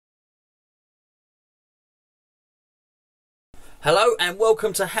Hello and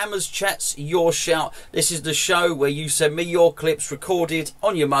welcome to Hammers Chats Your Shout. This is the show where you send me your clips recorded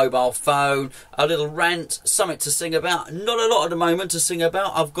on your mobile phone, a little rant, something to sing about. Not a lot at the moment to sing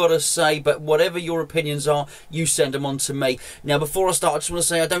about, I've got to say, but whatever your opinions are, you send them on to me. Now before I start, I just want to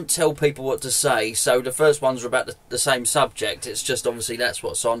say I don't tell people what to say, so the first ones are about the same subject. It's just obviously that's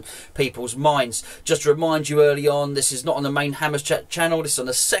what's on people's minds. Just to remind you early on, this is not on the main Hammers Chat channel, this is on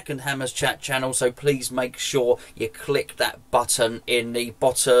the second Hammers Chat channel, so please make sure you click that button in the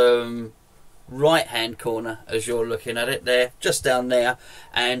bottom right hand corner as you're looking at it there, just down there,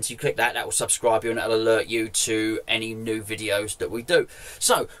 and you click that, that will subscribe you and that'll alert you to any new videos that we do.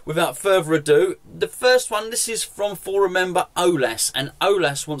 So without further ado, the first one, this is from forum member Olas, and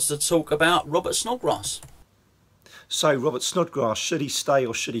Olas wants to talk about Robert Snodgrass. So, Robert Snodgrass, should he stay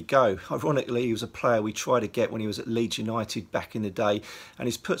or should he go? Ironically, he was a player we tried to get when he was at Leeds United back in the day, and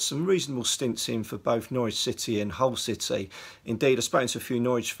he's put some reasonable stints in for both Norwich City and Hull City. Indeed, I've spoken to a few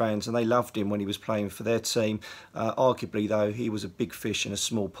Norwich fans and they loved him when he was playing for their team. Arguably, though, he was a big fish in a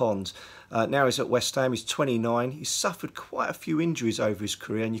small pond. Now he's at West Ham, he's 29. He's suffered quite a few injuries over his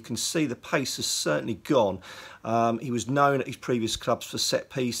career, and you can see the pace has certainly gone. He was known at his previous clubs for set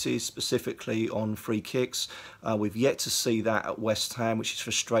pieces, specifically on free kicks. We've yet to see that at West Ham, which is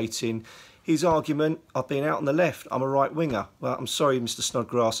frustrating. His argument, I've been out on the left, I'm a right winger. Well, I'm sorry, Mr.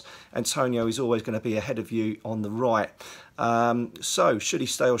 Snodgrass, Antonio is always going to be ahead of you on the right. So, should he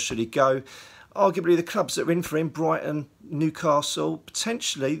stay or should he go? Arguably, the clubs that are in for him, Brighton, Newcastle,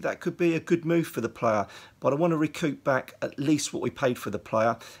 potentially that could be a good move for the player. But I want to recoup back at least what we paid for the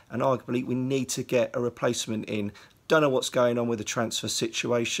player, and arguably we need to get a replacement in. Don't know what's going on with the transfer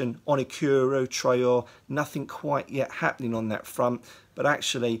situation. Onikuru, Traore, nothing quite yet happening on that front. But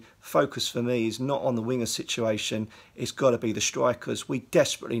actually, focus for me is not on the winger situation. It's got to be the strikers. We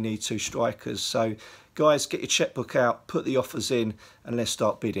desperately need two strikers. So, guys, get your checkbook out, put the offers in, and let's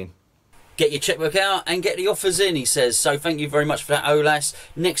start bidding. Get your checkbook out and get the offers in, he says. So thank you very much for that, Olas.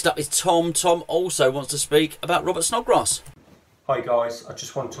 Next up is Tom. Tom also wants to speak about Robert Snodgrass. Hi guys, I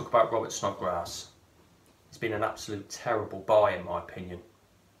just want to talk about Robert Snodgrass. He's been an absolute terrible buy in my opinion.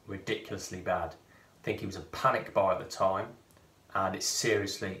 Ridiculously bad. I think he was a panic buy at the time, and it's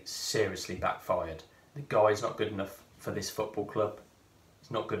seriously backfired. The guy is not good enough for this football club.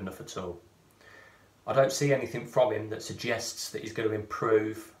 He's not good enough at all. I don't see anything from him that suggests that he's going to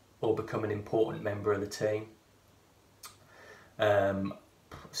improve or become an important member of the team.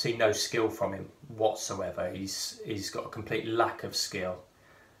 See no skill from him whatsoever. He's got a complete lack of skill.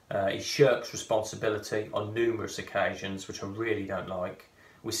 He shirks responsibility on numerous occasions, which I really don't like.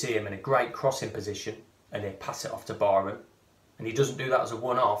 We see him in a great crossing position and they pass it off to Byron, and he doesn't do that as a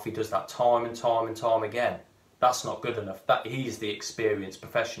one-off. He does that time and time and time again. That's not good enough. He's the experienced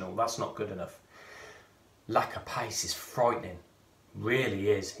professional. That's not good enough. Lack of pace is frightening.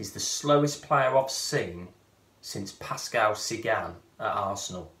 Really is. He's the slowest player I've seen since Pascal Sigan at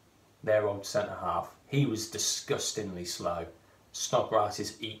Arsenal, their old centre-half. He was disgustingly slow. Snodgrass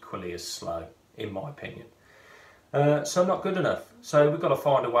is equally as slow, in my opinion. So not good enough. So we've got to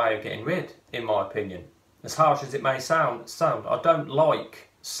find a way of getting rid, in my opinion. As harsh as it may sound, I don't like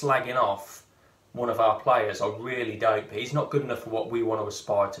slagging off one of our players. I really don't. But he's not good enough for what we want to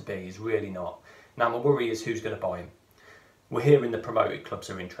aspire to be. He's really not. Now my worry is who's going to buy him. We're hearing the promoted clubs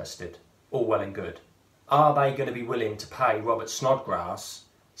are interested. All well and good. Are they going to be willing to pay Robert Snodgrass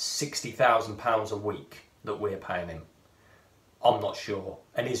 £60,000 a week that we're paying him? I'm not sure.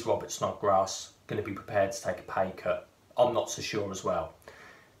 And is Robert Snodgrass going to be prepared to take a pay cut? I'm not so sure as well.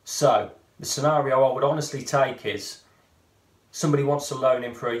 So the scenario I would honestly take is somebody wants to loan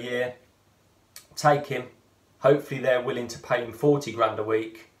him for a year. Take him. Hopefully they're willing to pay him 40 grand a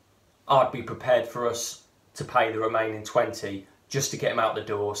week. I'd be prepared for us to pay the remaining 20 just to get him out the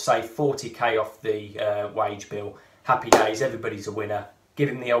door, save 40k off the wage bill. Happy days, everybody's a winner. Give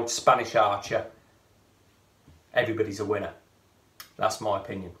him the old Spanish Archer. Everybody's a winner. That's my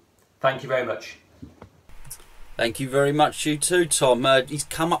opinion. Thank you very much. Thank you very much, you too, Tom. He's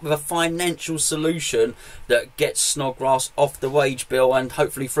come up with a financial solution that gets Snodgrass off the wage bill and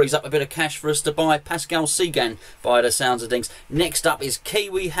hopefully frees up a bit of cash for us to buy Pascal Sigan, by the sounds of things. Next up is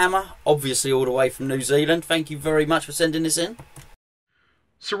Kiwi Hammer, obviously all the way from New Zealand. Thank you very much for sending this in.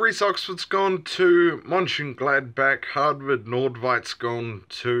 So Reece Oxford's gone to Mönchengladbach, Harvard Nordweit's gone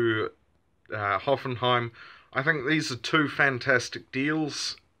to Hoffenheim. I think these are two fantastic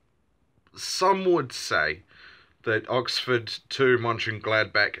deals. Some would say that Oxford to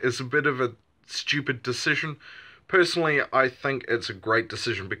Mönchengladbach is a bit of a stupid decision. Personally, I think it's a great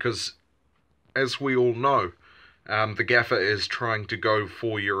decision because, as we all know, The gaffer is trying to go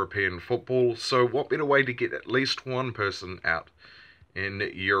for European football, so what better way to get at least one person out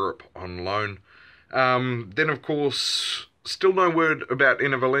in Europe on loan? Then, of course, still no word about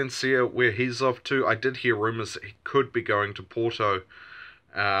Enner Valencia, where he's off to. I did hear rumours that he could be going to Porto,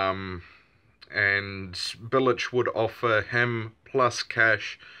 and Bilic would offer him plus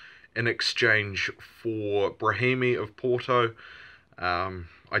cash in exchange for Brahimi of Porto.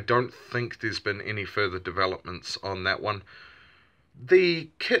 I don't think there's been any further developments on that one. The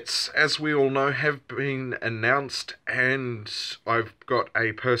kits, as we all know, have been announced, and I've got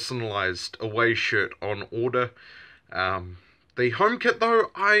a personalised away shirt on order. The home kit,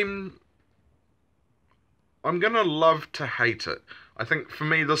 though, I'm going to love to hate it. I think for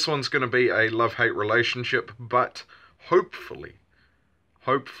me this one's going to be a love-hate relationship, but hopefully,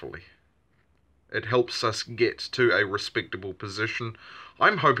 it helps us get to a respectable position.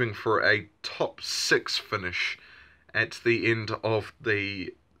 I'm hoping for a top 6 finish at the end of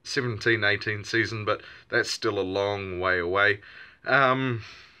the 17-18 season, but that's still a long way away. Yeah,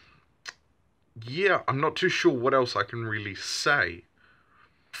 I'm not too sure what else I can really say.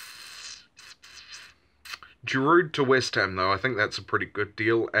 Giroud to West Ham, though, I think that's a pretty good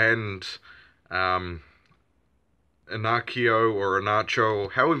deal, and Inacio or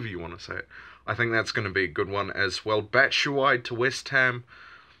Inacho, however you want to say it, I think that's going to be a good one as well. Batshuayi to West Ham.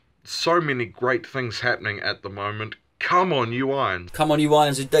 So many great things happening at the moment. Come on, you Irons. Come on, you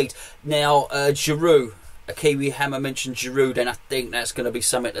Irons, indeed. Now, Giroud. A Kiwi Hammer mentioned Giroud, and I think that's going to be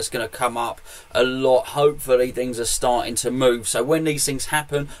something that's going to come up a lot. Hopefully things are starting to move. So when these things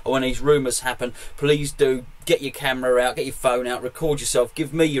happen, or when these rumours happen, please do get your camera out, get your phone out, record yourself,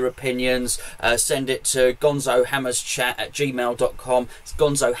 give me your opinions, send it to gonzohammerschat@gmail.com. It's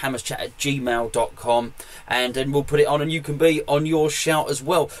gonzohammerschat@gmail.com, and then we'll put it on, and you can be on your shout as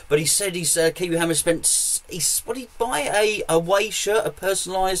well. But he said Kiwi Hammer what did he buy? A away shirt, a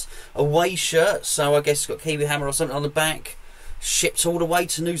personalised away shirt. So I guess it's got Kiwi Hammer or something on the back. Shipped all the way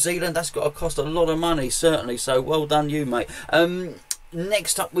to New Zealand. That's got to cost a lot of money, certainly. So well done you, mate.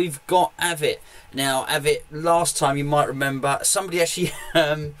 Next up, we've got Avit. Now, Avit, last time you might remember, somebody actually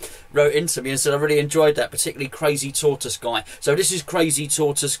wrote into me and said, I really enjoyed that, particularly Crazy Tortoise Guy. So this is Crazy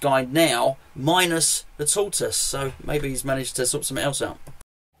Tortoise Guy now, minus the tortoise. So maybe he's managed to sort something else out.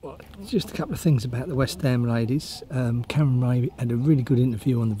 Well, just a couple of things about the West Ham ladies. Cameron Ray had a really good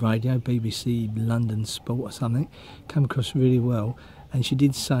interview on the radio, BBC London Sport or something. Came across really well. And she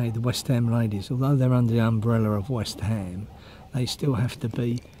did say the West Ham ladies, although they're under the umbrella of West Ham, they still have to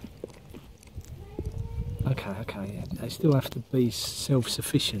be... Okay, they still have to be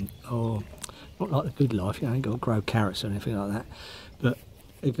self-sufficient, or not like the good life, you ain't got to grow carrots or anything like that, but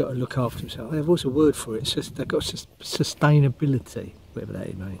they've got to look after themselves. They've also a word for it, it's just they've got sustainability, whatever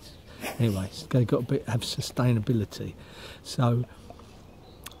that means. Anyway, they've got to have sustainability. So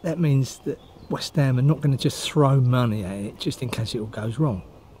that means that West Ham are not going to just throw money at it just in case it all goes wrong.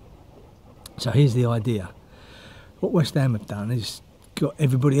 So here's the idea. What West Ham have done is got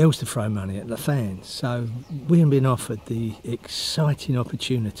everybody else to throw money at, the fans. So we've been offered the exciting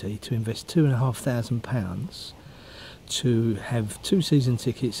opportunity to invest £2,500 to have 2 season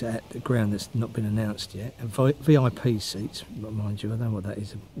tickets at the ground that's not been announced yet, and VIP seats, mind you, I don't know what that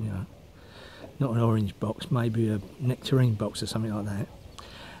is, you know, not an orange box, maybe a nectarine box or something like that.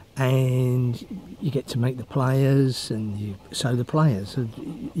 And you get to meet the players, and you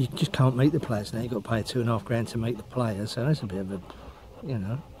just can't meet the players now. You've got to pay £2,500 to meet the players, so that's a bit of a, you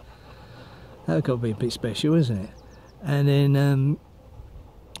know, that's got to be a bit special, isn't it? And then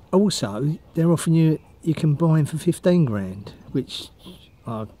also they're offering you can buy them for £15,000, which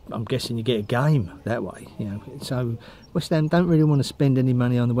I'm guessing you get a game that way, you know. So West Ham don't really want to spend any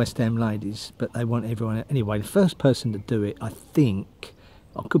money on the West Ham ladies, but they want everyone. Anyway, the first person to do it, I think,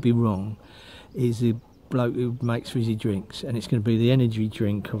 I could be wrong, is the bloke who makes fizzy drinks, and it's going to be the energy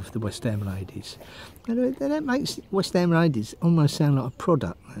drink of the West Ham ladies. And that makes West Ham ladies almost sound like a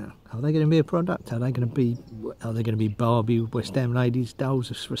product now. Are they going to be a product? Are they going to be Barbie West Ham ladies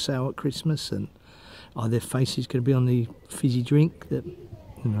dolls for sale at Christmas? And are their faces going to be on the fizzy drink that, you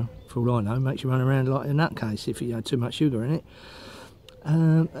know, for all I know, makes you run around like a nutcase if you had too much sugar in it?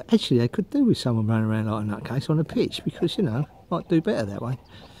 Actually, they could do with someone running around like a nutcase on a pitch, because, you know, might do better that way.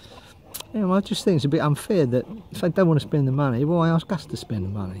 You know, I just think it's a bit unfair that if they don't want to spend the money, why ask us to spend the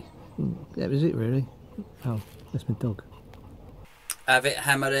money? That was it, really. Oh, that's my dog. Avit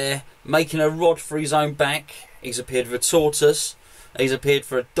Hammer there, making a rod for his own back. He's appeared for a tortoise. He's appeared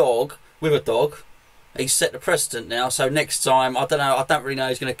for a dog, with a dog. He's set the precedent now, so next time, I don't really know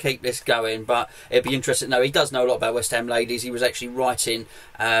he's going to keep this going, but it'd be interesting to know. He does know a lot about West Ham ladies. He was actually writing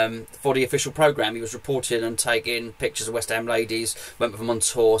for the official programme. He was reporting and taking pictures of West Ham ladies, went with them on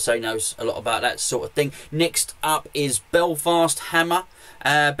tour, so he knows a lot about that sort of thing. Next up is Belfast Hammer.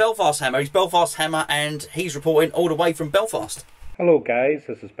 He's Belfast Hammer, and he's reporting all the way from Belfast. Hello guys,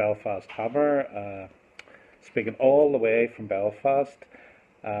 this is Belfast Hammer, speaking all the way from Belfast.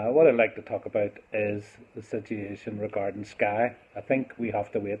 What I'd like to talk about is the situation regarding Sky. I think we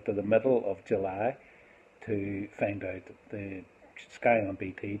have to wait to the middle of July to find out the Sky on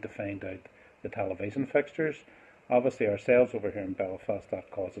BT to find out the television fixtures. Obviously ourselves over here in Belfast,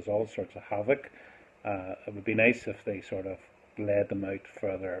 that causes all sorts of havoc. It would be nice if they sort of led them out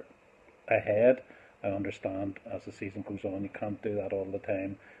further ahead. I understand as the season goes on you can't do that all the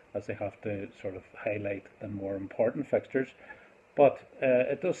time, as they have to sort of highlight the more important fixtures. But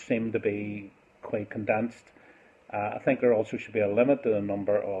it does seem to be quite condensed. I think there also should be a limit to the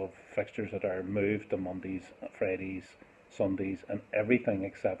number of fixtures that are moved to Mondays, Fridays, Sundays and everything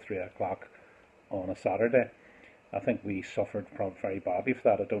except 3 o'clock on a Saturday. I think we suffered probably very badly for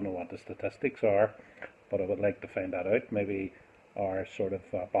that. I don't know what the statistics are, but I would like to find that out. Maybe our sort of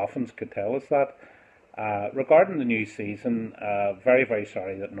boffins could tell us that. Regarding the new season, very, very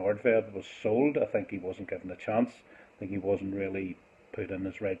sorry that Nordved was sold. I think he wasn't given a chance. I think he wasn't really put in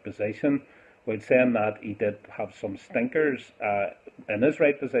his right position. While saying that, he did have some stinkers in his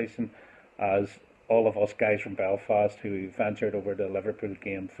right position, as all of us guys from Belfast who ventured over to the Liverpool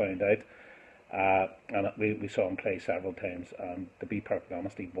game found out. And we saw him play several times, and to be perfectly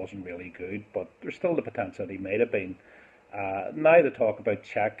honest, he wasn't really good, but there's still the potential he might have been. Now the talk about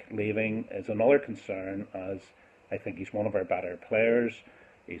Czech leaving is another concern, as I think he's one of our better players.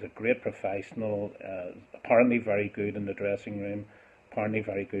 He's a great professional, apparently very good in the dressing room, apparently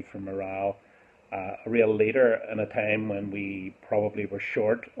very good for morale, a real leader in a time when we probably were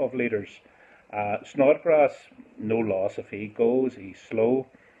short of leaders. Snodgrass, no loss if he goes. He's slow,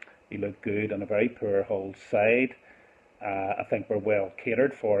 he looked good on a very poor Hull side. I think we're well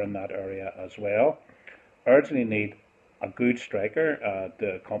catered for in that area as well. Urgently need a good striker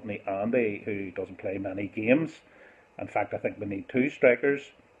to accompany Andy, who doesn't play many games. In fact, I think we need 2 strikers.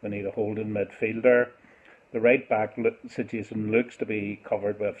 We need a holding midfielder. The right back situation looks to be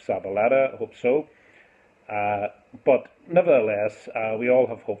covered with Zabaleta. I hope so. But nevertheless, we all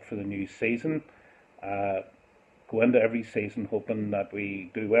have hope for the new season. Go into every season hoping that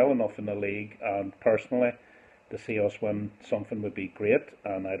we do well enough in the league, and personally, to see us win something would be great.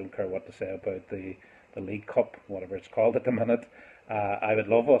 And I don't care what to say about the League Cup, whatever it's called at the minute. I would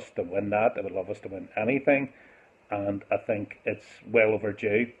love us to win that. I would love us to win anything. And I think it's well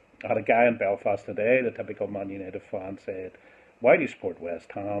overdue. I had a guy in Belfast today, the typical Man United fan, said, "Why do you support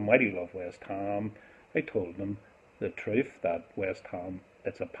West Ham? Why do you love West Ham?" I told him the truth, that West Ham,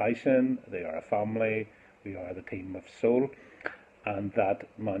 it's a passion, they are a family, we are the team of soul, and that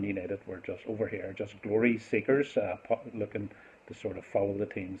Man United were just over here, just glory seekers, looking to sort of follow the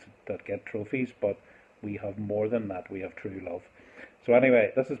teams that get trophies, but we have more than that, we have true love. So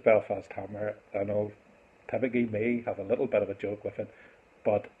anyway, this is Belfast Hammer. I know typically me have a little bit of a joke with it,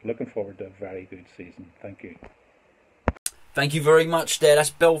 but looking forward to a very good season. Thank you. Thank you very much there. That's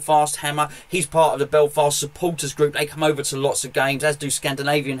Belfast Hammer. He's part of the Belfast supporters group. They come over to lots of games, as do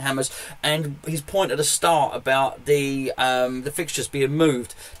Scandinavian Hammers. And his point at the start about the fixtures being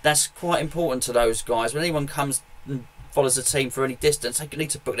moved, that's quite important to those guys. When anyone comes and follows the team for any distance, they need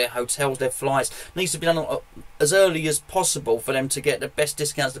to book their hotels, their flights. It needs to be done as early as possible for them to get the best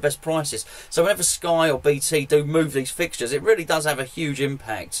discounts, the best prices. So whenever Sky or BT do move these fixtures, it really does have a huge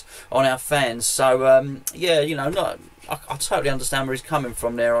impact on our fans. So yeah, you know, I totally understand where he's coming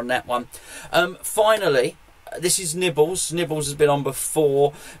from there on that one. Finally, this is Nibbles. Nibbles has been on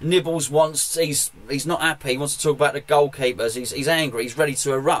before. Nibbles wants, he's not happy. He wants to talk about the goalkeepers. He's angry. He's ready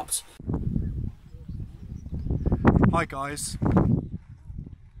to erupt. Hi guys,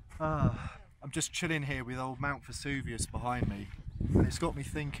 I'm just chilling here with old Mount Vesuvius behind me, and it's got me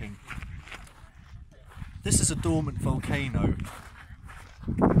thinking. This is a dormant volcano,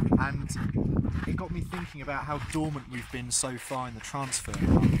 and it got me thinking about how dormant we've been so far in the transfer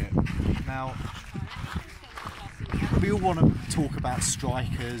market. Now, we all want to talk about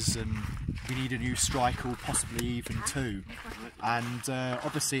strikers, and we need a new striker, or possibly even 2, and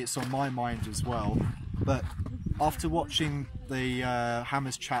obviously it's on my mind as well, but after watching the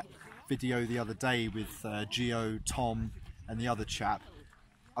Hammers Chat video the other day with Gio, Tom and the other chap,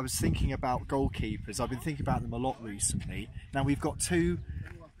 I was thinking about goalkeepers. I've been thinking about them a lot recently. Now we've got 2,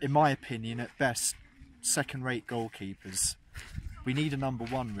 in my opinion, at best, second-rate goalkeepers. We need a number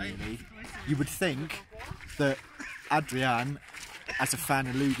one, really. You would think that Adrian, as a fan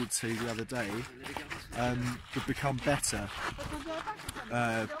alluded to the other day, would become better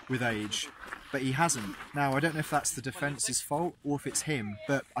with age, but he hasn't. Now, I don't know if that's the defence's fault or if it's him,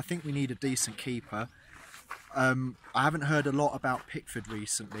 but I think we need a decent keeper. I haven't heard a lot about Pickford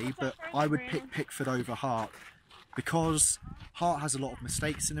recently, but I would pick Pickford over Hart, because Hart has a lot of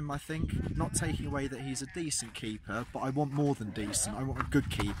mistakes in him, I think. Not taking away that he's a decent keeper, but I want more than decent. I want a good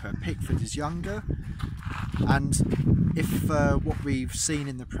keeper. Pickford is younger, and if what we've seen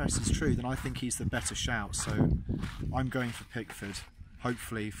in the press is true, then I think he's the better shout. So I'm going for Pickford,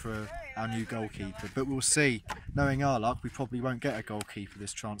 hopefully for our new goalkeeper. But we'll see. Knowing our luck, we probably won't get a goalkeeper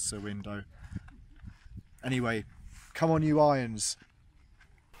this transfer window. Anyway, come on you Irons.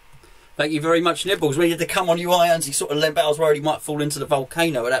 Thank you very much, Nibbles. When he had to come on you Irons, he sort of leant back. I was worried he might fall into the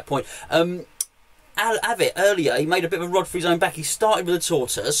volcano at that point. Abbott, earlier, he made a bit of a rod for his own back. He started with a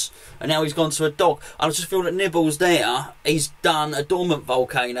tortoise, and now he's gone to a dog. I just feel that Nibbles there, he's done a dormant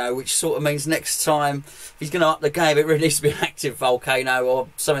volcano, which sort of means next time, if he's going to up the game, it really needs to be an active volcano or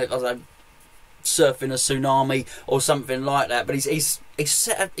something, I don't know, surfing a tsunami or something like that. But he's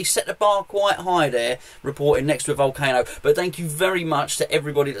set the bar quite high there, reporting next to a volcano. But thank you very much to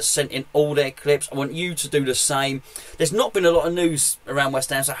everybody that sent in all their clips. I want you to do the same. There's not been a lot of news around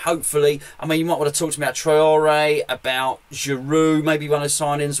West Ham, so hopefully, I mean, you might want to talk to me about Traore, about Giroud. Maybe one of the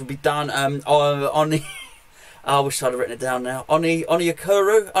signings will be done on the I wish I'd have written it down now.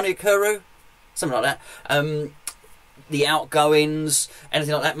 Onyekuru, something like that. The outgoings,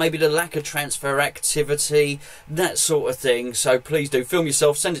 anything like that, maybe the lack of transfer activity, that sort of thing. So please do film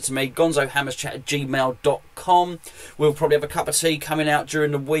yourself, send it to me, gonzohammerschat@gmail.com. We'll probably have a cup of tea coming out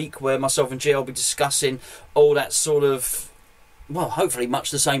during the week where myself and G will be discussing all that sort of, well, hopefully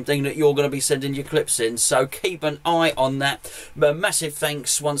much the same thing that you're going to be sending your clips in. So keep an eye on that. But massive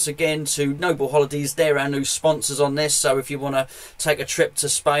thanks once again to Noble Holidays. They're our new sponsors on this. So if you want to take a trip to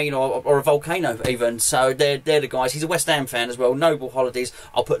Spain or a volcano even, so they're the guys. He's a West Ham fan as well. Noble Holidays.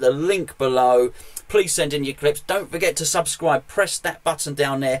 I'll put the link below. Please send in your clips. Don't forget to subscribe. Press that button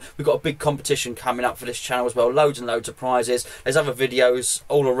down there. We've got a big competition coming up for this channel as well. Loads and loads of prizes. There's other videos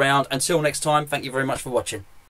all around. Until next time, thank you very much for watching.